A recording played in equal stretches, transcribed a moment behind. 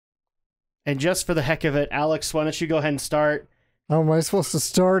And just for the heck of it, Alex, why don't you go ahead and start? How am I supposed to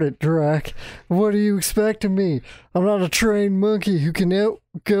start it, Drak? What do you expect of me? I'm not a trained monkey who can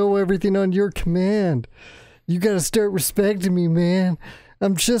go everything on your command. You gotta start respecting me, man.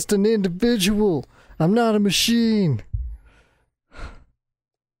 I'm just an individual. I'm not a machine.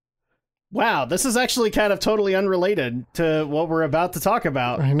 Wow, this is actually kind of totally unrelated to what we're about to talk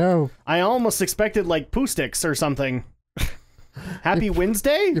about. I know. I almost expected like poo sticks or something. Happy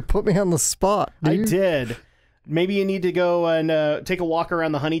Wednesday? You put me on the spot, dude. I did. Maybe you need to go and take a walk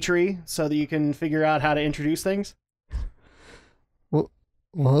around the honey tree so that you can figure out how to introduce things. Well,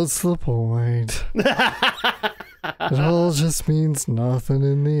 what's the point? It all just means nothing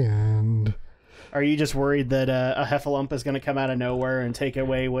in the end. Are you just worried that a heffalump is going to come out of nowhere and take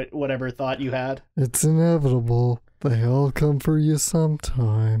away whatever thought you had? It's inevitable. They all come for you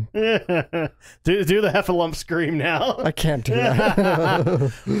sometime. do the heffalump scream now. I can't do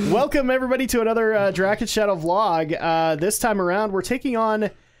that. Welcome, everybody, to another Drak and Shadow vlog. This time around, we're taking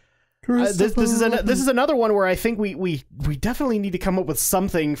on... this is another one where I think we definitely need to come up with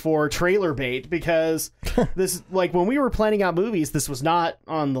something for trailer bait, because this, like, when we were planning out movies, this was not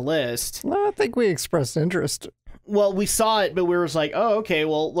on the list. Well, I think we expressed interest. Well, we saw it, but we were like, oh, okay,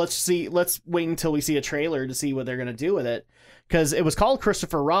 well, let's wait until we see a trailer to see what they're gonna do with it, because it was called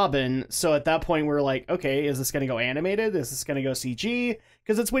Christopher Robin. So at that point, we were like, okay, is this gonna go animated? Is this gonna go CG?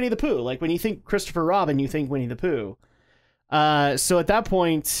 Because it's Winnie the Pooh. Like, when you think Christopher Robin, you think Winnie the Pooh. So at that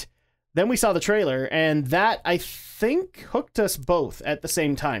point. Then we saw the trailer, and that, I think, hooked us both at the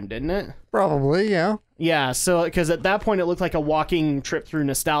same time, didn't it? Probably, yeah. Yeah, so, because at that point it looked like a walking trip through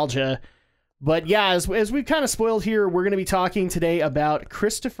nostalgia. But yeah, as we've kind of spoiled here, we're going to be talking today about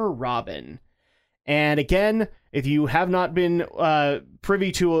Christopher Robin. And again, if you have not been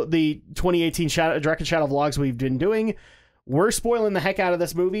privy to the 2018 Drak and Shadow vlogs we've been doing, we're spoiling the heck out of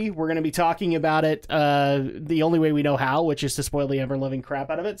this movie. We're going to be talking about it the only way we know how, which is to spoil the ever-living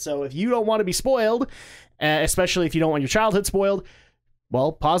crap out of it. So if you don't want to be spoiled, especially if you don't want your childhood spoiled,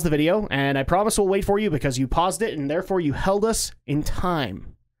 well, pause the video, and I promise we'll wait for you, because you paused it, and therefore you held us in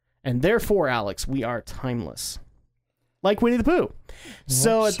time. And therefore, Alex, we are timeless. Like Winnie the Pooh.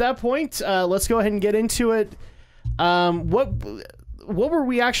 So at that point, let's go ahead and get into it. What were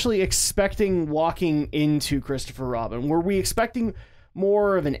we actually expecting walking into Christopher Robin? Were we expecting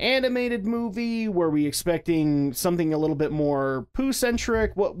more of an animated movie? Were we expecting something a little bit more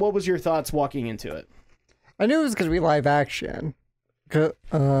Pooh-centric? What was your thoughts walking into it? I knew it was going to be live action.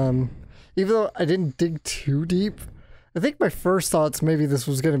 Even though I didn't dig too deep, I think my first thoughts maybe this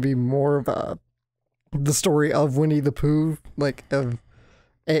was going to be more of the story of Winnie the Pooh, like of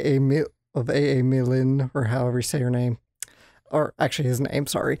A.A. Milne, or however you say her name. Or actually his name,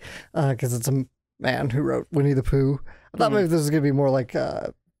 sorry, because it's a man who wrote Winnie the Pooh. I thought maybe this was going to be more like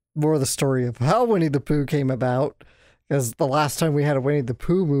more of the story of how Winnie the Pooh came about, because the last time we had a Winnie the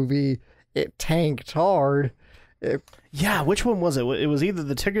Pooh movie, it tanked hard. Yeah, which one was it? It was either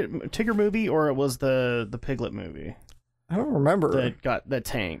the Tigger movie or it was the Piglet movie. I don't remember. That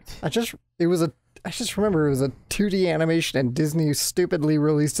tanked. I just remember it was a 2D animation, and Disney stupidly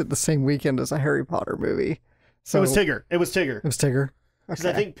released it the same weekend as a Harry Potter movie. So it was Tigger. It was Tigger. It was Tigger. Because Okay.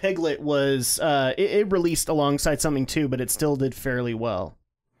 I think Piglet was, it released alongside something too, but it still did fairly well.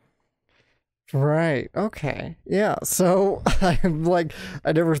 Right. Okay. Yeah. So I'm like,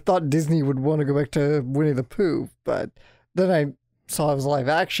 I never thought Disney would want to go back to Winnie the Pooh, but then I saw it was live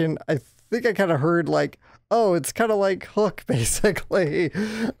action. I think I kind of heard like, oh, it's kind of like Hook, basically.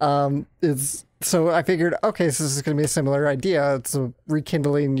 So I figured, okay, so this is going to be a similar idea. It's a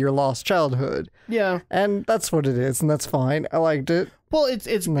rekindling your lost childhood. Yeah. And that's what it is, and that's fine. I liked it. Well,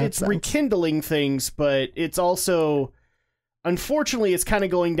 it's rekindling things, but it's also, unfortunately, it's kind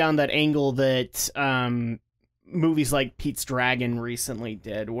of going down that angle that movies like Pete's Dragon recently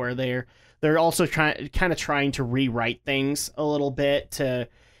did, where they're also trying to rewrite things a little bit to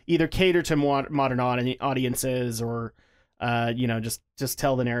either cater to modern audiences or just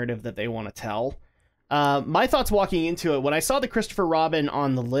tell the narrative that they want to tell. My thoughts walking into it, when I saw the Christopher Robin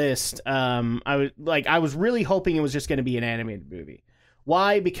on the list, I was really hoping it was just going to be an animated movie.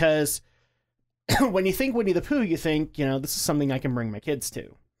 Why? Because when you think Winnie the Pooh, you think, this is something I can bring my kids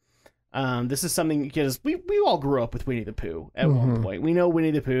to. This is something, because we all grew up with Winnie the Pooh at one point. We know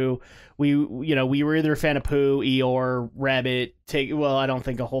Winnie the Pooh. We were either a fan of Pooh, Eeyore, Rabbit. Well, I don't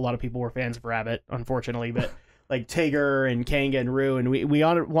think a whole lot of people were fans of Rabbit, unfortunately, but like Tigger and Kanga and Roo, and we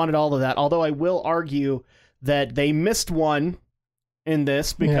wanted all of that. Although I will argue that they missed one in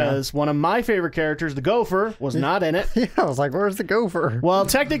this, because one of my favorite characters, the Gopher, was not in it. Yeah, I was like, where's the Gopher? Well,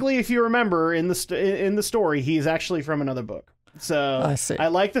 technically, if you remember, in the story, he's actually from another book. So I see. I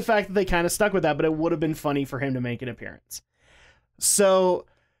like the fact that they kind of stuck with that, but it would have been funny for him to make an appearance. So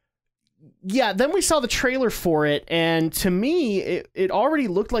yeah, then we saw the trailer for it, and to me, it already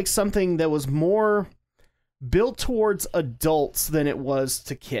looked like something that was more built towards adults than it was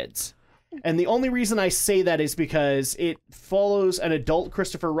to kids. And the only reason I say that is because it follows an adult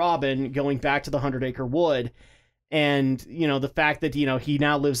Christopher Robin going back to the 100-Acre Wood, and, you know, the fact that, you know, he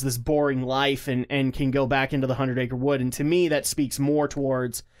now lives this boring life and can go back into the 100-Acre Wood, and to me, that speaks more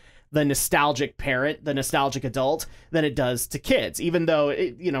towards the nostalgic parent, the nostalgic adult, than it does to kids, even though,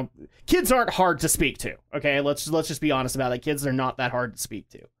 you know, kids aren't hard to speak to, okay? Let's just be honest about it. Kids are not that hard to speak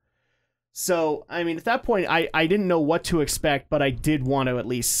to. So, I mean, at that point, I didn't know what to expect, but I did want to at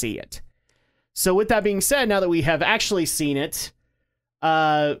least see it. So with that being said, now that we have actually seen it,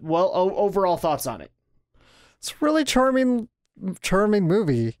 overall thoughts on it? It's a really charming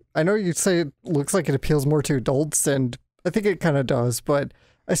movie. I know you say it looks like it appeals more to adults, and I think it kind of does, but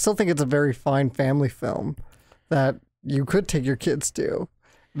I still think it's a very fine family film that you could take your kids to,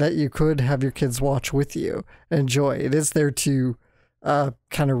 that you could have your kids watch with you and enjoy. It is there to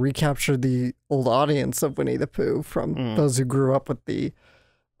kind of recapture the old audience of Winnie the Pooh from those who grew up with the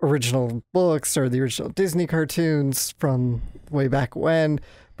original books or the original Disney cartoons from way back when.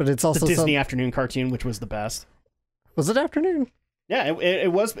 But it's also the Disney afternoon cartoon, which was the best. Was it afternoon? Yeah,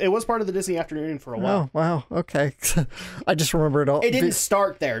 it was part of the Disney afternoon for a while. Oh, wow. Okay. I just remember it all. It didn't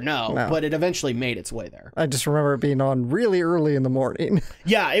start there, no, but it eventually made its way there. I just remember it being on really early in the morning.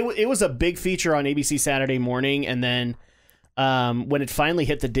 Yeah, it was a big feature on ABC Saturday morning, and then when it finally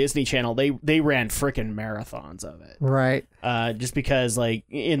hit the Disney Channel, they ran frickin' marathons of it. Right. Just because, like,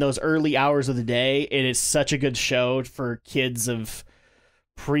 in those early hours of the day, it is such a good show for kids of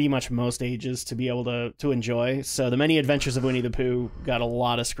pretty much most ages to be able to enjoy. So the Many Adventures of Winnie the Pooh got a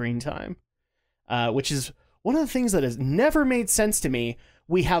lot of screen time, which is one of the things that has never made sense to me.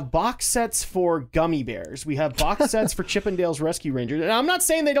 We have box sets for Gummy Bears. We have box sets for Chippendale's Rescue Rangers. And I'm not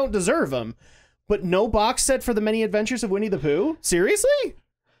saying they don't deserve them, but no box set for the Many Adventures of Winnie the Pooh? Seriously?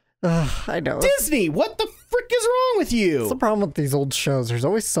 I know. Disney, what the frick is wrong with you? That's the problem with these old shows. There's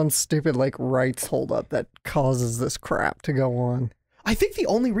always some stupid, like, rights holdup that causes this crap to go on. I think the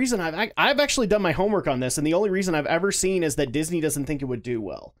only reason I've actually done my homework on this, and the only reason I've ever seen is that Disney doesn't think it would do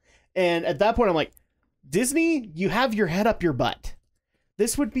well. And at that point, I'm like, Disney, you have your head up your butt.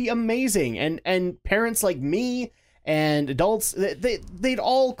 This would be amazing. And parents like me and adults, they'd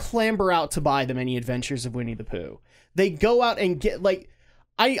all clamber out to buy the Many Adventures of Winnie the Pooh. They go out and get, like,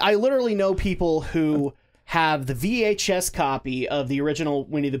 I literally know people who have the VHS copy of the original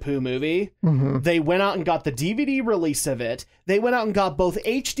Winnie the Pooh movie. Mm-hmm. They went out and got the DVD release of it. They went out and got both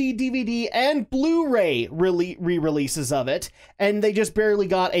HD DVD and Blu-ray re-releases of it, and they just barely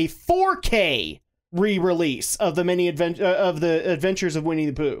got a 4K re-release of the Adventures of Winnie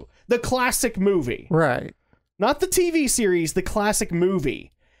the Pooh, the classic movie. Right. Not the TV series, the classic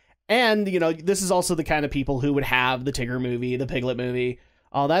movie. And, you know, this is also the kind of people who would have the Tigger movie, the Piglet movie,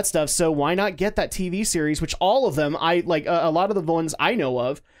 all that stuff. So why not get that TV series, which all of them, I like a lot of the ones I know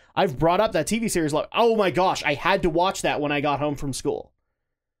of, I've brought up that TV series like, oh my gosh, I had to watch that when I got home from school.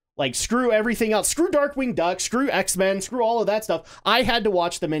 Like, screw everything else. Screw Darkwing Duck, screw X-Men, screw all of that stuff. I had to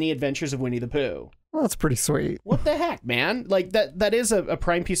watch the Many Adventures of Winnie the Pooh. Well, that's pretty sweet. What the heck, man? Like, that is a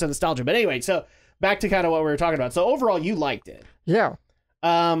prime piece of nostalgia. But anyway, so back to kind of what we were talking about. So overall, you liked it. Yeah.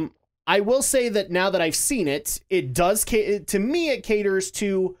 I will say that now that I've seen it, it does, to me, it caters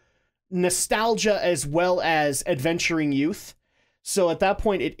to nostalgia as well as adventuring youth. So at that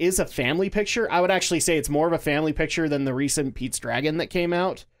point, it is a family picture. I would actually say it's more of a family picture than the recent Pete's Dragon that came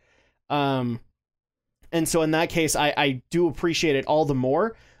out. And so in that case, I do appreciate it all the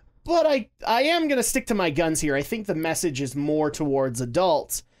more. But I am going to stick to my guns here. I think the message is more towards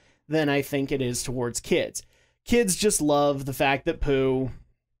adults than I think it is towards kids. Kids just love the fact that Pooh,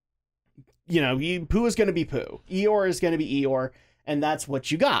 you know, Pooh is going to be Pooh. Eeyore is going to be Eeyore, and that's what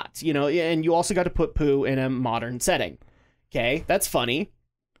you got, you know, and you also got to put Pooh in a modern setting. Okay, that's funny.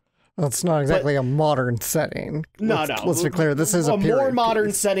 Well, it's not exactly a modern setting. No. Let's be clear, this is a more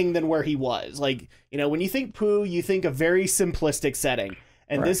modern setting than where he was. Like, you know, when you think Pooh, you think a very simplistic setting,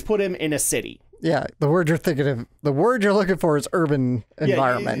 and this put him in a city. Yeah, the word you're looking for is urban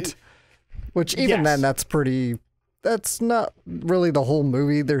environment, which even then, that's not really the whole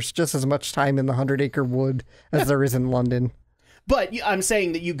movie. There's just as much time in the 100-Acre Wood as there is in London. But I'm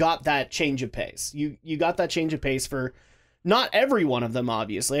saying that you got that change of pace. You got that change of pace for not every one of them,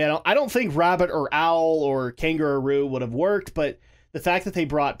 obviously. I don't think Rabbit or Owl or Kangaroo would have worked, but the fact that they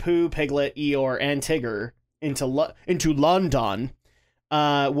brought Pooh, Piglet, Eeyore, and Tigger into London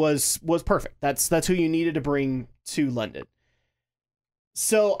was perfect. That's who you needed to bring to London.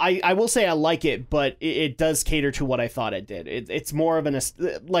 So I will say I like it, but it does cater to what I thought it did. It's more of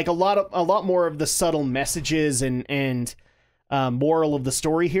like a lot more of the subtle messages and moral of the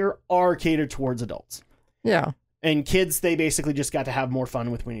story here are catered towards adults. Yeah. And kids, they basically just got to have more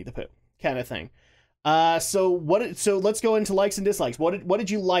fun with Winnie the Pooh, kind of thing. So let's go into likes and dislikes. What did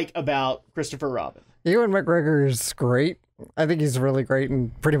you like about Christopher Robin? Ewan McGregor is great. I think he's really great in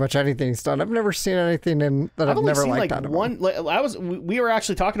pretty much anything he's done. I've never seen anything that I've never liked out of him. We were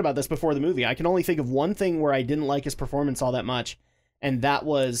actually talking about this before the movie. I can only think of one thing where I didn't like his performance all that much, and that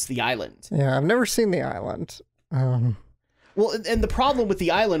was The Island. Yeah, I've never seen The Island. Well, and the problem with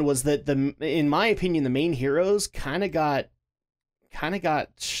The Island was that in my opinion, the main heroes kind of got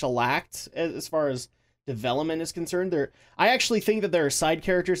shellacked as far as development is concerned. I actually think that there are side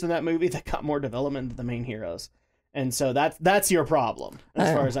characters in that movie that got more development than the main heroes. And so that's your problem,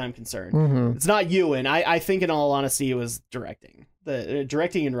 as far as I'm concerned. Mm-hmm. It's not you, and I think in all honesty, it was directing. The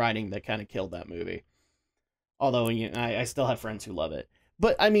directing and writing that kind of killed that movie. Although I still have friends who love it.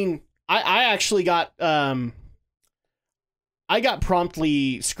 But, I mean, I actually got... I got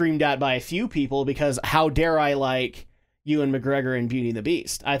promptly screamed at by a few people because how dare I like Ewan McGregor in Beauty and the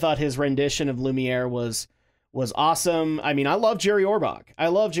Beast. I thought his rendition of Lumiere was awesome. I mean, I love Jerry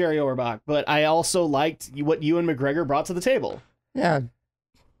Orbach, but I also liked what Ewan McGregor brought to the table. Yeah.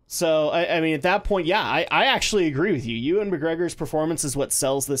 So, I mean, at that point, yeah, I actually agree with you. Ewan McGregor's performance is what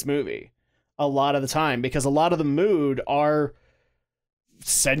sells this movie a lot of the time, because a lot of the mood are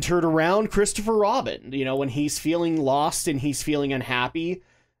centered around Christopher Robin. You know, when he's feeling lost and he's feeling unhappy.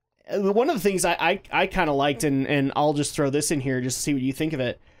 One of the things I kind of liked, and I'll just throw this in here just to see what you think of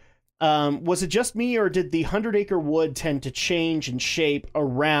it. Was it just me, or did the 100 Acre Wood tend to change and shape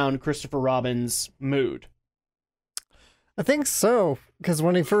around Christopher Robin's mood? I think so, because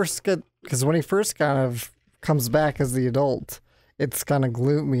when he first kind of comes back as the adult, it's kind of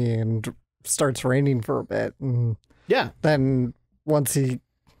gloomy and starts raining for a bit, and yeah, then once he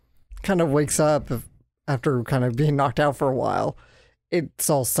kind of wakes up after kind of being knocked out for a while, it's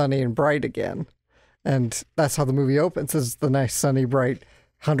all sunny and bright again, and that's how the movie opens, is the nice sunny bright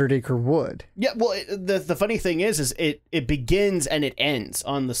 100 Acre Wood. Yeah, well, the funny thing is it begins and it ends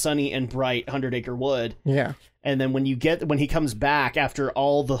on the sunny and bright 100 Acre Wood. Yeah. And then when he comes back after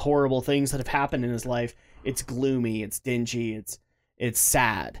all the horrible things that have happened in his life, it's gloomy, it's dingy, it's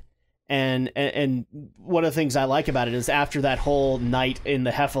sad. And one of the things I like about it is after that whole night in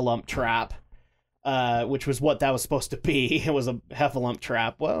the Heffalump trap, which was what that was supposed to be, it was a Heffalump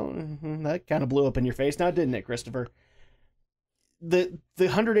trap. Well, that kind of blew up in your face now, didn't it, Christopher? The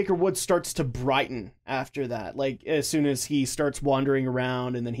 100 Acre Wood starts to brighten after that. Like, as soon as he starts wandering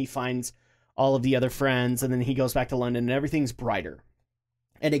around, and then he finds all of the other friends, and then he goes back to London, and everything's brighter.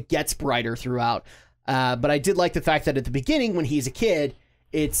 And it gets brighter throughout. But I did like the fact that at the beginning, when he's a kid,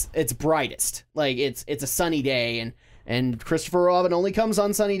 it's brightest. Like, it's a sunny day, and Christopher Robin only comes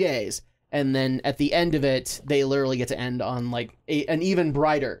on sunny days. And then at the end of it, they literally get to end on, like, an even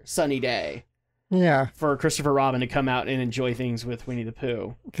brighter sunny day. Yeah. For Christopher Robin to come out and enjoy things with Winnie the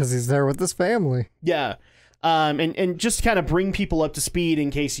Pooh. Because he's there with his family. Yeah. And just to kind of bring people up to speed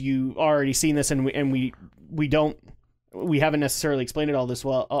in case you already seen this and we haven't necessarily explained it all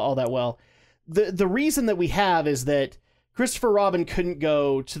that well. The reason that we have is that Christopher Robin couldn't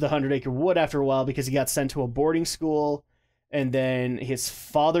go to the 100 Acre Wood after a while because he got sent to a boarding school, and then his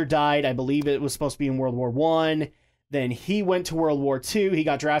father died. I believe it was supposed to be in World War I. Then he went to World War II. He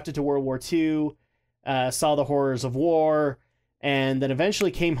got drafted to World War II. Saw the horrors of war, and then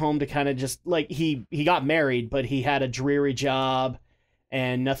eventually came home to kind of just, like, he got married, but he had a dreary job,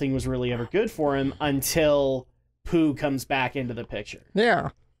 and nothing was really ever good for him until Pooh comes back into the picture. Yeah.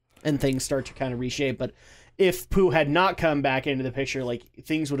 And things start to kind of reshape, but if Pooh had not come back into the picture, like,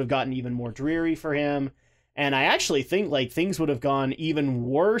 things would have gotten even more dreary for him, and I actually think, like, things would have gone even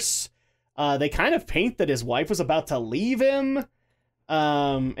worse. They kind of paint that his wife was about to leave him,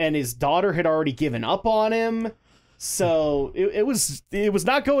 and his daughter had already given up on him. So it was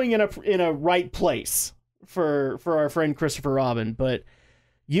not going in a right place for our friend Christopher Robin. But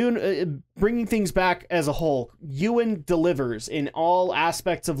Ewan, bringing things back as a whole, Ewan delivers in all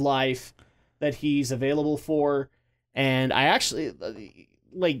aspects of life that he's available for. And I actually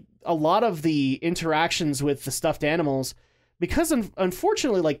like a lot of the interactions with the stuffed animals, because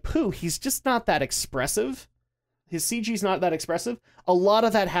unfortunately, like Pooh, he's just not that expressive. His CG's not that expressive. A lot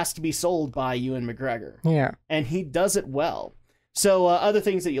of that has to be sold by Ewan McGregor. Yeah. And he does it well. So other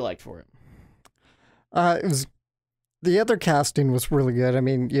things that you liked for it? The other casting was really good. I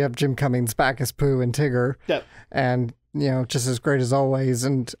mean, you have Jim Cummings back as Pooh and Tigger. Yep. And, just as great as always.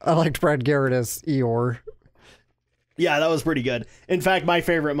 And I liked Brad Garrett as Eeyore. Yeah, that was pretty good. In fact, my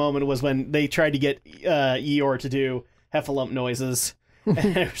favorite moment was when they tried to get Eeyore to do heffalump noises.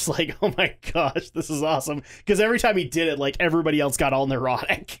 And it was like, oh my gosh, this is awesome. Because every time he did it, like, everybody else got all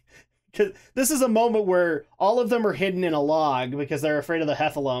neurotic. Because this is a moment where all of them are hidden in a log because they're afraid of the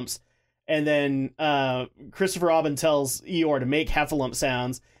heffalumps. And then Christopher Robin tells Eeyore to make heffalump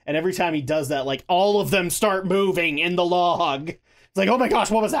sounds. And every time he does that, like, all of them start moving in the log. It's like, oh my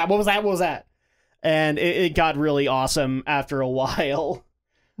gosh, what was that? What was that? What was that? And it got really awesome after a while.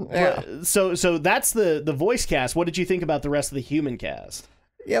 Yeah. So that's the voice cast. What did you think about the rest of the human cast?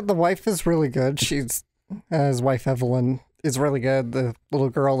 Yeah, the wife is really good. His wife Evelyn is really good. The little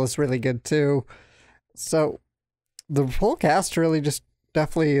girl is really good too. So the whole cast really just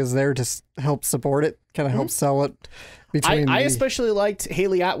definitely is there to help support it, kind of help sell it. I especially liked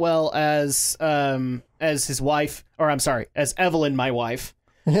Haley Atwell as his wife, or I'm sorry, as Evelyn, my wife.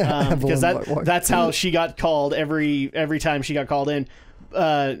 Yeah, because that's how she got called every time she got called in.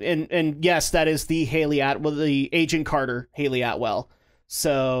 And yes, that is the the Agent Carter Haley Atwell.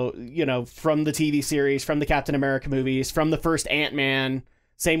 So, you know, from the TV series, from the Captain America movies, from the first Ant-Man,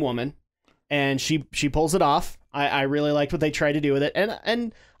 same woman. And she pulls it off. I really liked what they tried to do with it.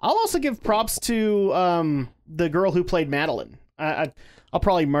 And I'll also give props to the girl who played Madeline. I'll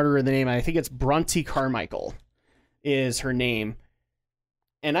probably murder the name. I think it's Bronte Carmichael is her name.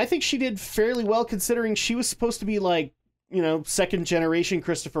 And I think she did fairly well considering she was supposed to be like, you know, second generation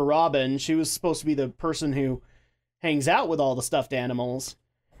Christopher Robin. She was supposed to be the person who hangs out with all the stuffed animals.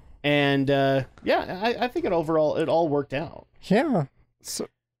 And yeah, I think it all worked out. Yeah.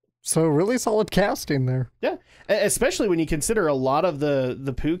 So really solid casting there. Yeah, especially when you consider a lot of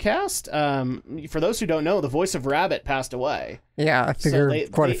the Pooh cast. For those who don't know, the voice of Rabbit passed away. Yeah, I figure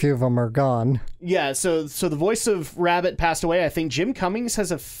quite a few of them are gone. Yeah, so the voice of Rabbit passed away. I think Jim Cummings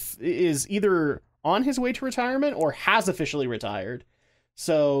is either on his way to retirement or has officially retired.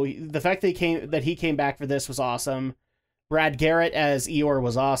 So the fact that he came back for this was awesome. Brad Garrett as Eeyore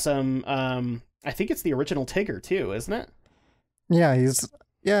was awesome. I think it's the original Tigger too, isn't it?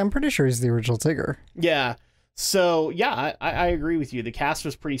 Yeah, I'm pretty sure he's the original Tigger. Yeah. So, yeah, I agree with you. The cast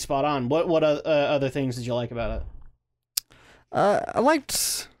was pretty spot on. What other things did you like about it? I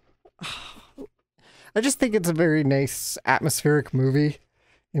just think it's a very nice atmospheric movie.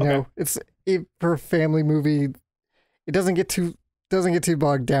 You know, it's for a family movie. It doesn't get too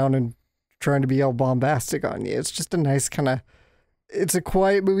bogged down and trying to be all bombastic on you. It's just a nice kind of. It's a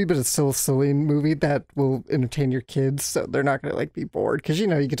quiet movie, but it's still a silly movie that will entertain your kids, so they're not gonna like be bored because you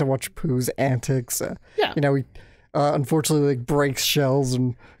get to watch Pooh's antics. Yeah, he unfortunately breaks shells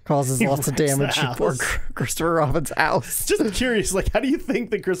and causes lots of damage to poor Christopher Robin's house. Just curious, how do you think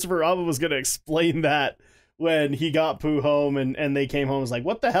that Christopher Robin was gonna explain that when he got Pooh home and they came home? It was like,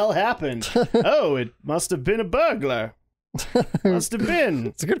 what the hell happened? Oh, it must have been a burglar. Must have been.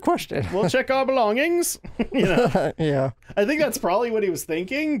 It's a good question. We'll check our belongings. Yeah. I think that's probably what he was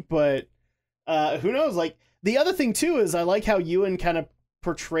thinking, but who knows? The other thing too is I like how Ewan kind of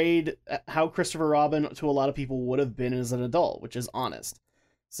portrayed how Christopher Robin to a lot of people would have been as an adult, which is honest.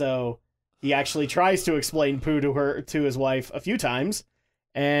 So he actually tries to explain Pooh to his wife a few times,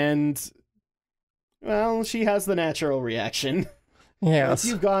 and well, she has the natural reaction. Yes.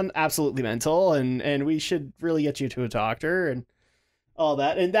 You've gone absolutely mental, and we should really get you to a doctor and all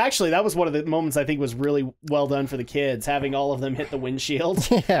that. And actually, that was one of the moments I think was really well done for the kids, having all of them hit the windshield.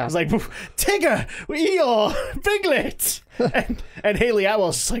 Yeah. It was like, Tigger, Eeyore, Piglet! and Haley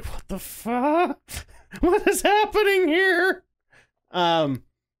Atwell's just like, what the fuck? What is happening here?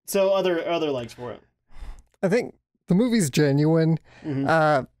 So other likes for it. I think the movie's genuine.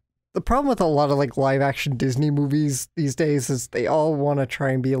 Mm-hmm. The problem with a lot of live action Disney movies these days is they all want to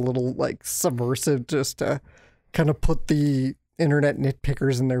try and be a little subversive just to kind of put the internet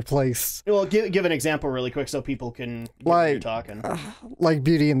nitpickers in their place. Well, give an example really quick so people can get what you're talking. Like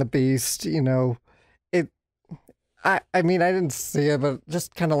Beauty and the Beast, I mean, I didn't see it, but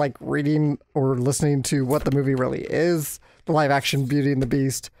just kind of reading or listening to what the movie really is, the live action Beauty and the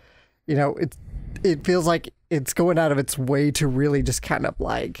Beast, it feels like it's going out of its way to really just kind of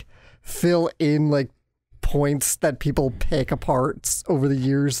fill in points that people pick apart over the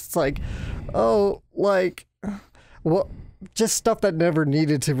years. It's just stuff that never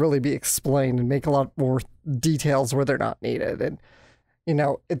needed to really be explained and make a lot more details where they're not needed. And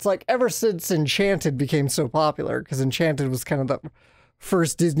it's ever since Enchanted became so popular, because Enchanted was kind of the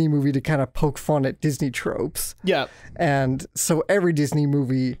first Disney movie to kind of poke fun at Disney tropes. Yeah. And so every Disney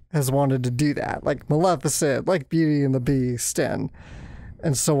movie has wanted to do that, like Maleficent, like Beauty and the Beast, and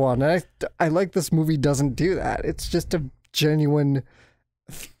so on. And I like this movie doesn't do that. It's just a genuine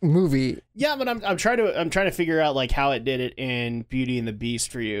movie. Yeah, but I'm trying to figure out like how it did it in Beauty and the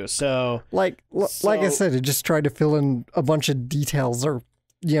Beast for you. So like I said, it just tried to fill in a bunch of details or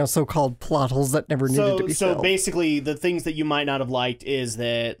so-called plot holes that never needed to be filled. So basically, the things that you might not have liked is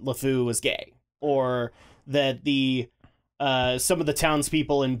that LeFou was gay, or that the some of the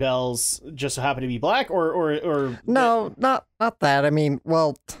townspeople in Bells just so happen to be black, or no, not that. I mean,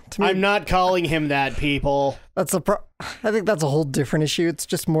 well, to me, I'm not calling him that, people. I think that's a whole different issue. It's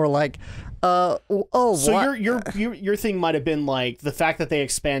just more like, so what? your thing might have been like the fact that they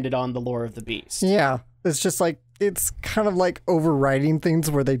expanded on the lore of the Beast. Yeah, it's just like it's kind of like overwriting things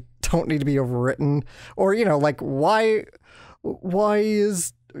where they don't need to be overwritten, or like why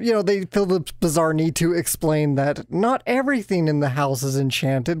is. They feel the bizarre need to explain that not everything in the house is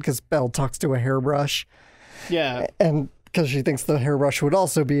enchanted because Belle talks to a hairbrush. Yeah. And because she thinks the hairbrush would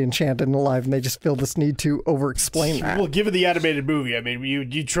also be enchanted and alive, and they just feel this need to over-explain that. Well, given the animated movie, I mean,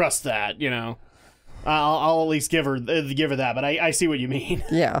 you trust that, I'll at least give her that, but I see what you mean.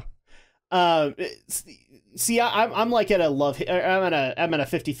 Yeah. See, I'm like at a love... I'm at a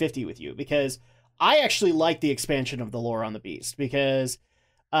 50-50 with you, because I actually like the expansion of the lore on the Beast, because...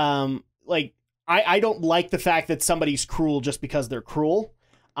 I don't like the fact that somebody's cruel just because they're cruel.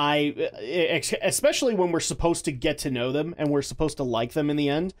 Especially when we're supposed to get to know them and we're supposed to like them in the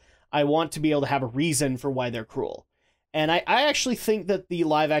end, I want to be able to have a reason for why they're cruel. And I actually think that the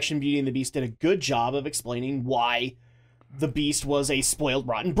live action Beauty and the Beast did a good job of explaining why the Beast was a spoiled,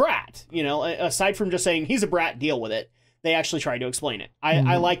 rotten brat. Aside from just saying he's a brat, deal with it. They actually tried to explain it.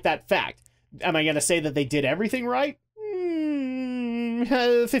 I like that fact. Am I going to say that they did everything right?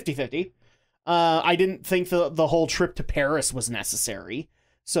 50-50. I didn't think the whole trip to Paris was necessary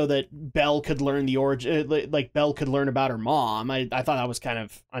so that Belle could learn the origin, like Belle could learn about her mom. I thought that was kind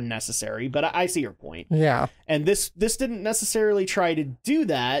of unnecessary, but I see your point. Yeah. And this didn't necessarily try to do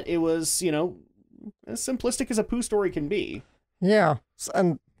that. It was, as simplistic as a Pooh story can be. Yeah.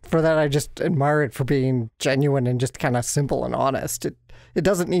 And for that, I just admire it for being genuine and just kind of simple and honest. It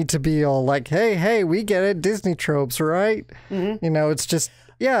doesn't need to be all like, hey, we get it, Disney tropes, right? Mm-hmm. It's just,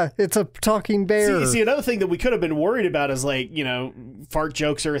 yeah, it's a talking bear. See, another thing that we could have been worried about is like, fart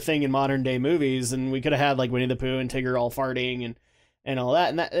jokes are a thing in modern day movies, and we could have had like Winnie the Pooh and Tigger all farting and all that,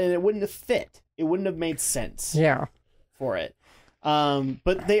 and it wouldn't have fit. It wouldn't have made sense. Yeah. For it.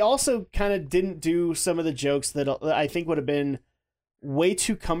 But they also kind of didn't do some of the jokes that I think would have been way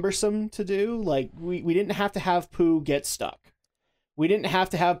too cumbersome to do. Like we didn't have to have Pooh get stuck. We didn't have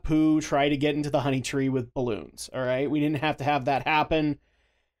to have Pooh try to get into the honey tree with balloons, all right? We didn't have to have that happen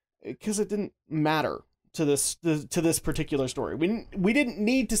because it didn't matter to this particular story. We didn't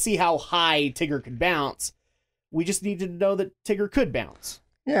need to see how high Tigger could bounce. We just needed to know that Tigger could bounce.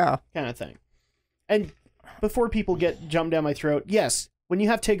 Yeah. Kind of thing. And before people get jumped down my throat, yes, when you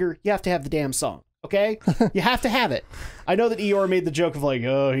have Tigger, you have to have the damn song. Okay? You have to have it. I know that Eeyore made the joke of like,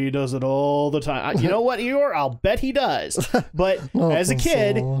 oh, he does it all the time. You know what, Eeyore? I'll bet he does. But as a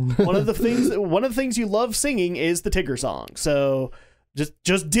kid, one of the things you love singing is the Tigger song. So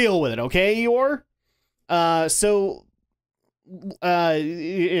just deal with it, okay, Eeyore?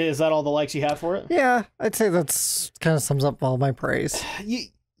 Is that all the likes you have for it? Yeah, I'd say that's kind of sums up all my praise.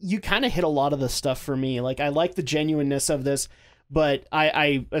 You kind of hit a lot of the stuff for me. Like, I like the genuineness of this, but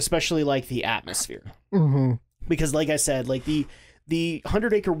I especially like the atmosphere. Mm-hmm. Because like I said, like the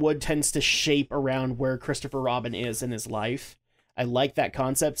 100 Acre Wood tends to shape around where Christopher Robin is in his life. I like that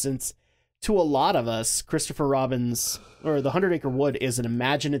concept, since to a lot of us, Christopher Robin's, or the 100 Acre Wood, is an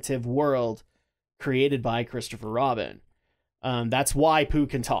imaginative world created by Christopher Robin. That's why Pooh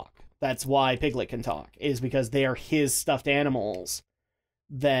can talk. That's why Piglet can talk, is because they are his stuffed animals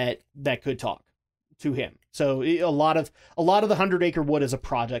that could talk to him. So a lot of the 100 Acre Wood is a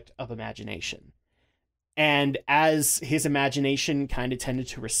project of imagination. And as his imagination kind of tended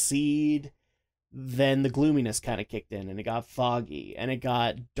to recede, then the gloominess kind of kicked in, and it got foggy, and it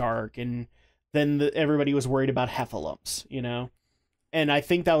got dark, and then everybody was worried about heffalumps, And I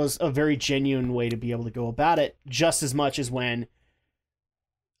think that was a very genuine way to be able to go about it, just as much as when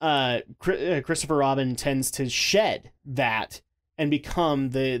Christopher Robin tends to shed that and become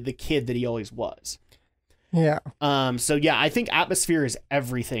the kid that he always was. Yeah. So yeah, I think atmosphere is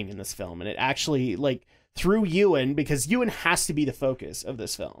everything in this film, and it actually, like, through Ewan, because Ewan has to be the focus of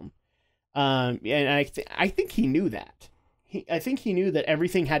this film. And I think he knew that. I think he knew that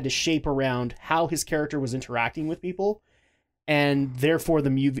everything had to shape around how his character was interacting with people, and therefore the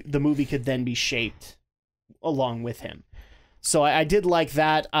movie could then be shaped along with him. So I did like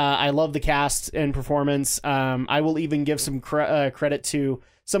that. I love the cast and performance. I will even give some credit to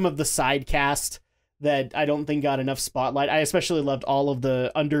some of the side cast that I don't think got enough spotlight. I especially loved all of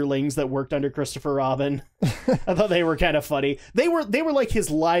the underlings that worked under Christopher Robin. I thought they were kind of funny. They were like his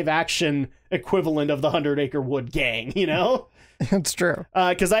live action equivalent of the 100 Acre Wood gang, you know? It's true.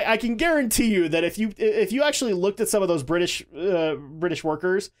 Because I can guarantee you that if you actually looked at some of those British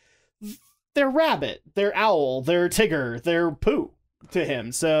workers, they're Rabbit, they're Owl, they're Tigger, they're Pooh to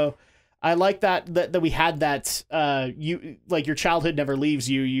him. So I like that we had that. You like your childhood never leaves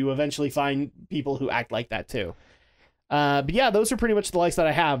you. You eventually find people who act like that too. But yeah, those are pretty much the likes that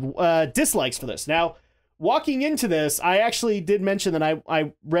I have. Dislikes for this. Now, walking into this, I actually did mention that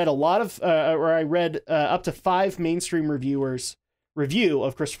I read a lot of, or I read up to 5 mainstream reviewers' review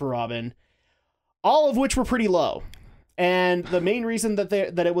of Christopher Robin, all of which were pretty low. And the main reason that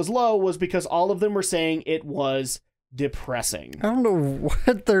it was low was because all of them were saying it was depressing. I don't know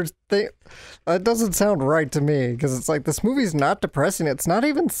what they're that doesn't sound right to me, because it's like, this movie's not depressing. It's not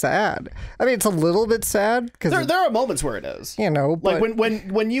even sad. I mean, it's a little bit sad because there are moments where it is, you know, but, like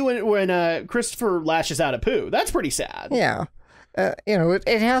when Christopher lashes out at Pooh, that's pretty sad. Yeah, you know, it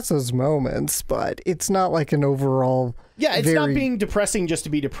has those moments, but it's not like an overall. Yeah, it's not being depressing just to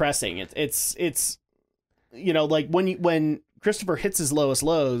be depressing. It's you know, like when Christopher hits his lowest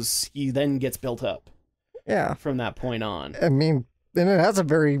lows, he then gets built up. Yeah. From that point on. I mean, and it has a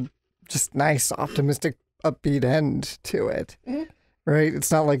very just nice, optimistic, upbeat end to it. Mm-hmm. Right? It's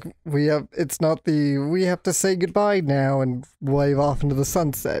not like we have to say goodbye now and wave off into the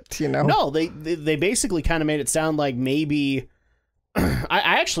sunset, you know? No, they basically kind of made it sound like maybe I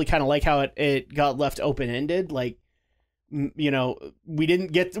actually kind of like how it got left open-ended. Like, you know, we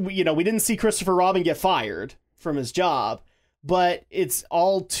didn't see Christopher Robin get fired from his job, but it's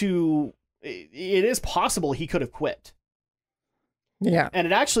all too... It is possible he could have quit. Yeah. And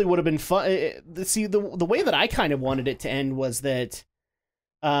it actually would have been fun. See, the way that I kind of wanted it to end was that,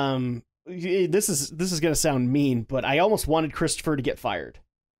 this is going to sound mean, but I almost wanted Christopher to get fired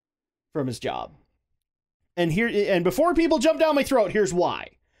from his job. And before people jump down my throat, here's why.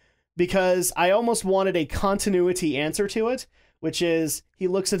 Because I almost wanted a continuity answer to it, which is he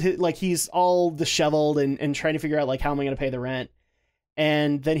looks at like he's all disheveled and trying to figure out like, how am I going to pay the rent?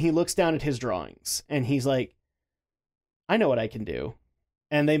 And then he looks down at his drawings and he's like, I know what I can do.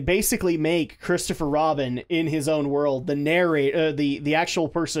 And they basically make Christopher Robin in his own world the narrator, the actual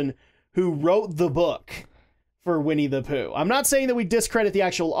person who wrote the book for Winnie the Pooh. I'm not saying that we discredit the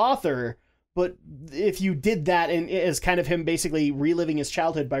actual author, but if you did that and as kind of him basically reliving his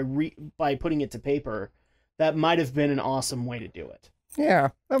childhood by putting it to paper, that might have been an awesome way to do it.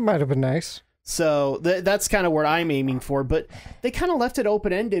 Yeah, that might have been nice. So that's kind of where I'm aiming for, but they kind of left it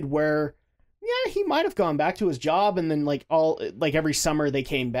open-ended where, yeah, he might have gone back to his job and then like every summer they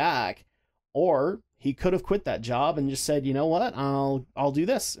came back, or he could have quit that job and just said, you know what, I'll do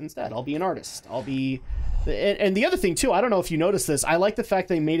this instead. I'll be an artist. I'll be, and the other thing too, I don't know if you noticed this, I like the fact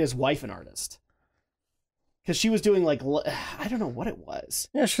they made his wife an artist. Because she was doing like, I don't know what it was.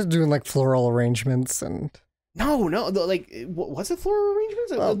 Yeah, she was doing like floral arrangements and... No, like, was it floral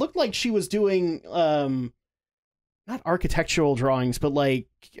arrangements? It looked like she was doing, not architectural drawings, but like,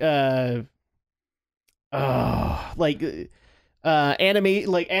 animated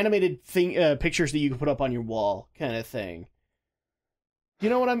pictures that you could put up on your wall, kind of thing. Do you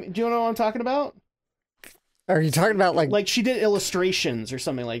know what I'm talking about? Are you talking about like she did illustrations or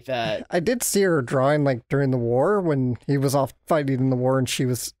something like that? I did see her drawing like during the war when he was off fighting in the war and she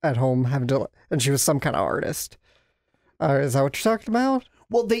was at home and she was some kind of artist. Is that what you're talking about?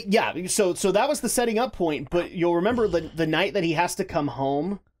 Well, so that was the setting up point, but you'll remember the night that he has to come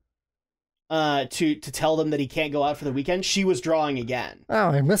home to tell them that he can't go out for the weekend, she was drawing again. Oh,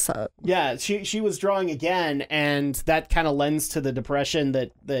 I missed that. Yeah, she was drawing again, and that kind of lends to the depression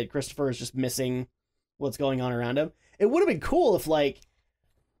that Christopher is just missing what's going on around him. It would have been cool if like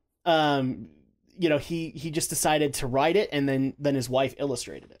he just decided to write it and then his wife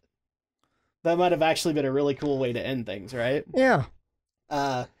illustrated it. That might have actually been a really cool way to end things, right? Yeah.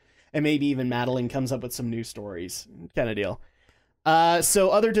 And maybe even Madeline comes up with some new stories, kind of deal.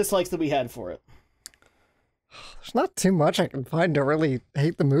 So other dislikes that we had for it. There's not too much I can find to really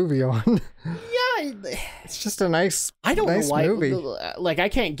hate the movie on. Yeah, it's just a nice know why movie. Like I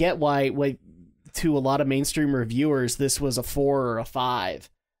can't get why to a lot of mainstream reviewers this was a 4 or a 5.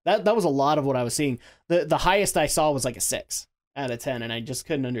 That was a lot of what I was seeing. The highest I saw was like a 6 out of 10, and I just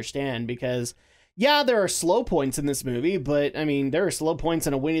couldn't understand because yeah, there are slow points in this movie, but I mean there are slow points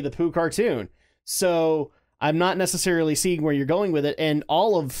in a Winnie the Pooh cartoon. So I'm not necessarily seeing where you're going with it, and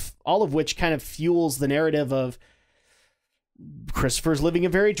all of which kind of fuels the narrative of Christopher's living a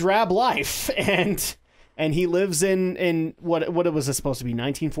very drab life, and and he lives in what it was supposed to be,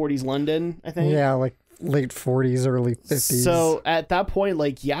 1940s London, I think. Yeah, like late 40s, early 50s. So at that point,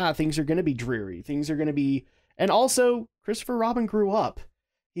 like, yeah, things are going to be dreary. Things are going to be, and also Christopher Robin grew up.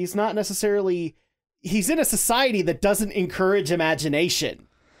 He's not necessarily, he's in a society that doesn't encourage imagination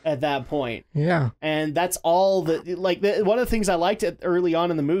at that point. Yeah. And that's all that, like, one of the things I liked early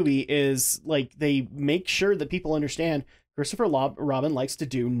on in the movie is, like, they make sure that people understand Christopher Robin likes to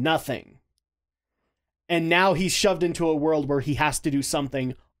do nothing. And now he's shoved into a world where he has to do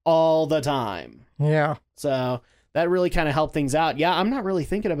something all the time. Yeah. So that really kind of helped things out. Yeah, I'm not really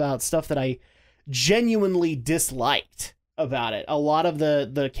thinking about stuff that I genuinely disliked about it. A lot of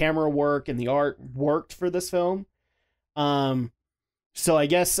the camera work and the art worked for this film. So I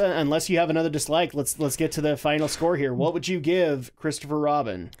guess unless you have another dislike, let's get to the final score here. What would you give Christopher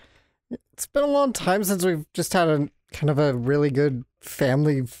Robin? It's been a long time since we've just had a kind of a really good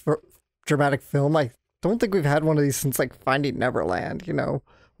family dramatic film. I don't think we've had one of these since like Finding Neverland, you know,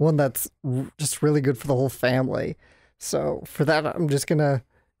 one that's just really good for the whole family. So for that, I'm just gonna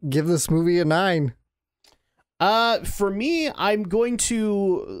give this movie a 9. For me, I'm going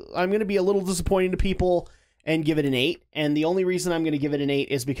to be a little disappointing to people and give it an 8. And the only reason I'm going to give it an 8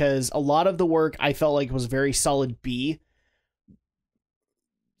 is because a lot of the work I felt like was very solid B.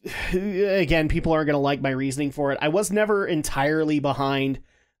 Again, people aren't going to like my reasoning for it. I was never entirely behind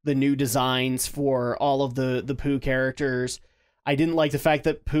the new designs for all of the Pooh characters. I didn't like the fact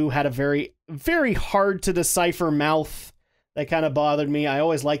that Pooh had a very, very hard to decipher mouth. That kind of bothered me. I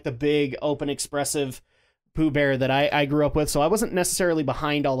always liked the big, open, expressive Pooh Bear that I grew up with, so I wasn't necessarily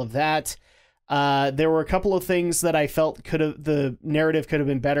behind all of that. There were a couple of things that I felt the narrative could have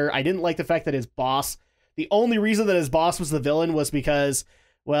been better. I didn't like the fact that his boss, the only reason that his boss was the villain was because,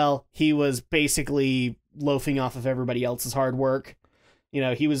 well, he was basically loafing off of everybody else's hard work. You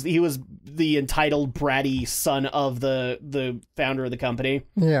know, he was the entitled bratty son of the founder of the company.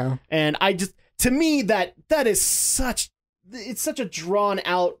 Yeah. And to me, that is such a drawn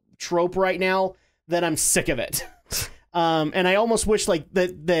out trope right now that I'm sick of it. And I almost wish like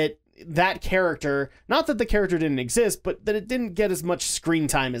that character, not that the character didn't exist, but that it didn't get as much screen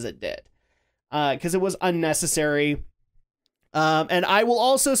time as it did. Because it was unnecessary. And I will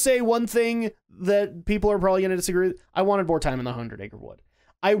also say one thing that people are probably going to disagree with. I wanted more time in the 100-Acre Wood.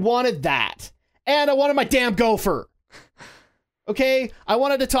 I wanted that. And I wanted my damn gopher. Okay? I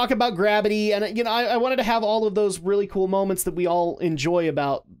wanted to talk about gravity, and you know, I wanted to have all of those really cool moments that we all enjoy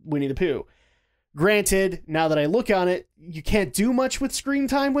about Winnie the Pooh. Granted, now that I look on it, you can't do much with screen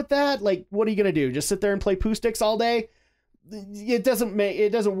time with that. Like, what are you going to do? Just sit there and play Pooh Sticks all day? It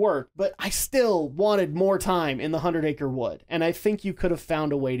doesn't work, but I still wanted more time in the 100-Acre Wood, and I think you could have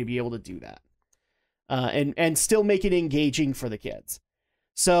found a way to be able to do that, and still make it engaging for the kids.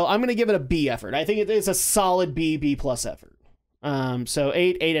 So I'm going to give it a B effort. I think it is a solid B plus effort. So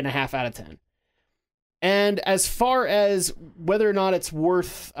 8.5 out of 10. And as far as whether or not it's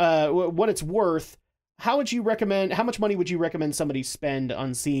worth, what it's worth, how much money would you recommend somebody spend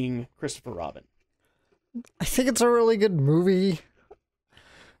on seeing Christopher Robin? I think it's a really good movie,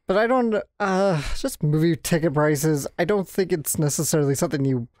 but I don't, just movie ticket prices, I don't think it's necessarily something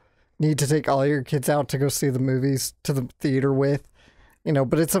you need to take all your kids out to go see the movies to the theater with, you know,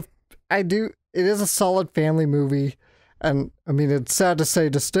 but it is a solid family movie. And I mean, it's sad to say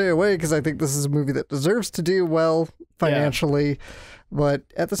to stay away because I think this is a movie that deserves to do well financially. Yeah. But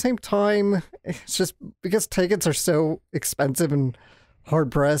at the same time, it's just because tickets are so expensive and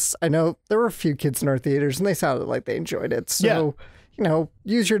hard pressed. I know there were a few kids in our theaters and they sounded like they enjoyed it. So, you know,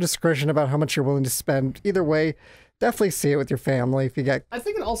 use your discretion about how much you're willing to spend. Either way, definitely see it with your family if you get. I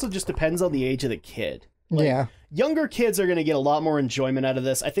think it also just depends on the age of the kid. Like, yeah. Younger kids are going to get a lot more enjoyment out of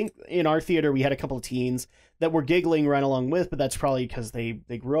this. I think in our theater, we had a couple of teens that were giggling right along with, but that's probably because they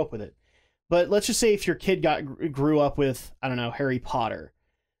grew up with it. But let's just say if your kid grew up with, I don't know, Harry Potter,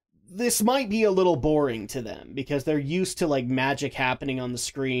 this might be a little boring to them because they're used to like magic happening on the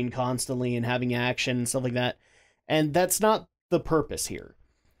screen constantly and having action and stuff like that. And that's not the purpose here.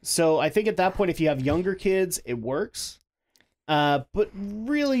 So I think at that point, if you have younger kids, it works. But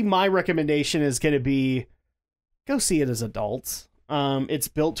really my recommendation is going to be go see it as adults. It's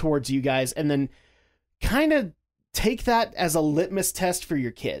built towards you guys, and then kind of take that as a litmus test for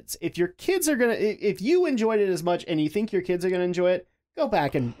your kids. If your kids are going to, if you enjoyed it as much and you think your kids are going to enjoy it, go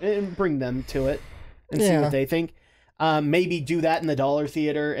back and bring them to it and see what they think. Maybe do that in the dollar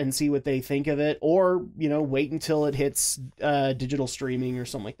theater and see what they think of it, or, you know, wait until it hits digital streaming or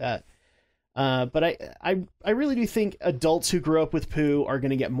something like that. But I really do think adults who grew up with Pooh are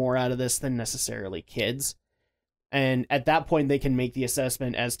going to get more out of this than necessarily kids. And at that point, they can make the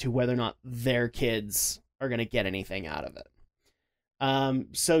assessment as to whether or not their kids are going to get anything out of it.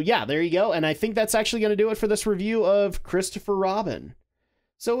 So yeah, there you go. And I think that's actually going to do it for this review of Christopher Robin.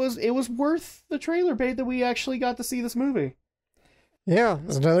 So it was worth the trailer bait that we actually got to see this movie. Yeah,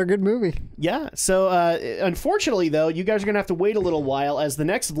 it's another good movie. Yeah. So unfortunately, though, you guys are going to have to wait a little while, as the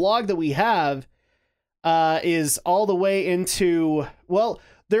next vlog that we have is all the way into, well,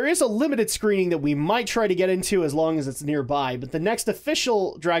 there is a limited screening that we might try to get into as long as it's nearby, but the next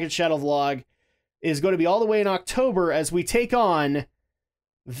official Dragon Shadow vlog is going to be all the way in October as we take on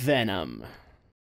Venom.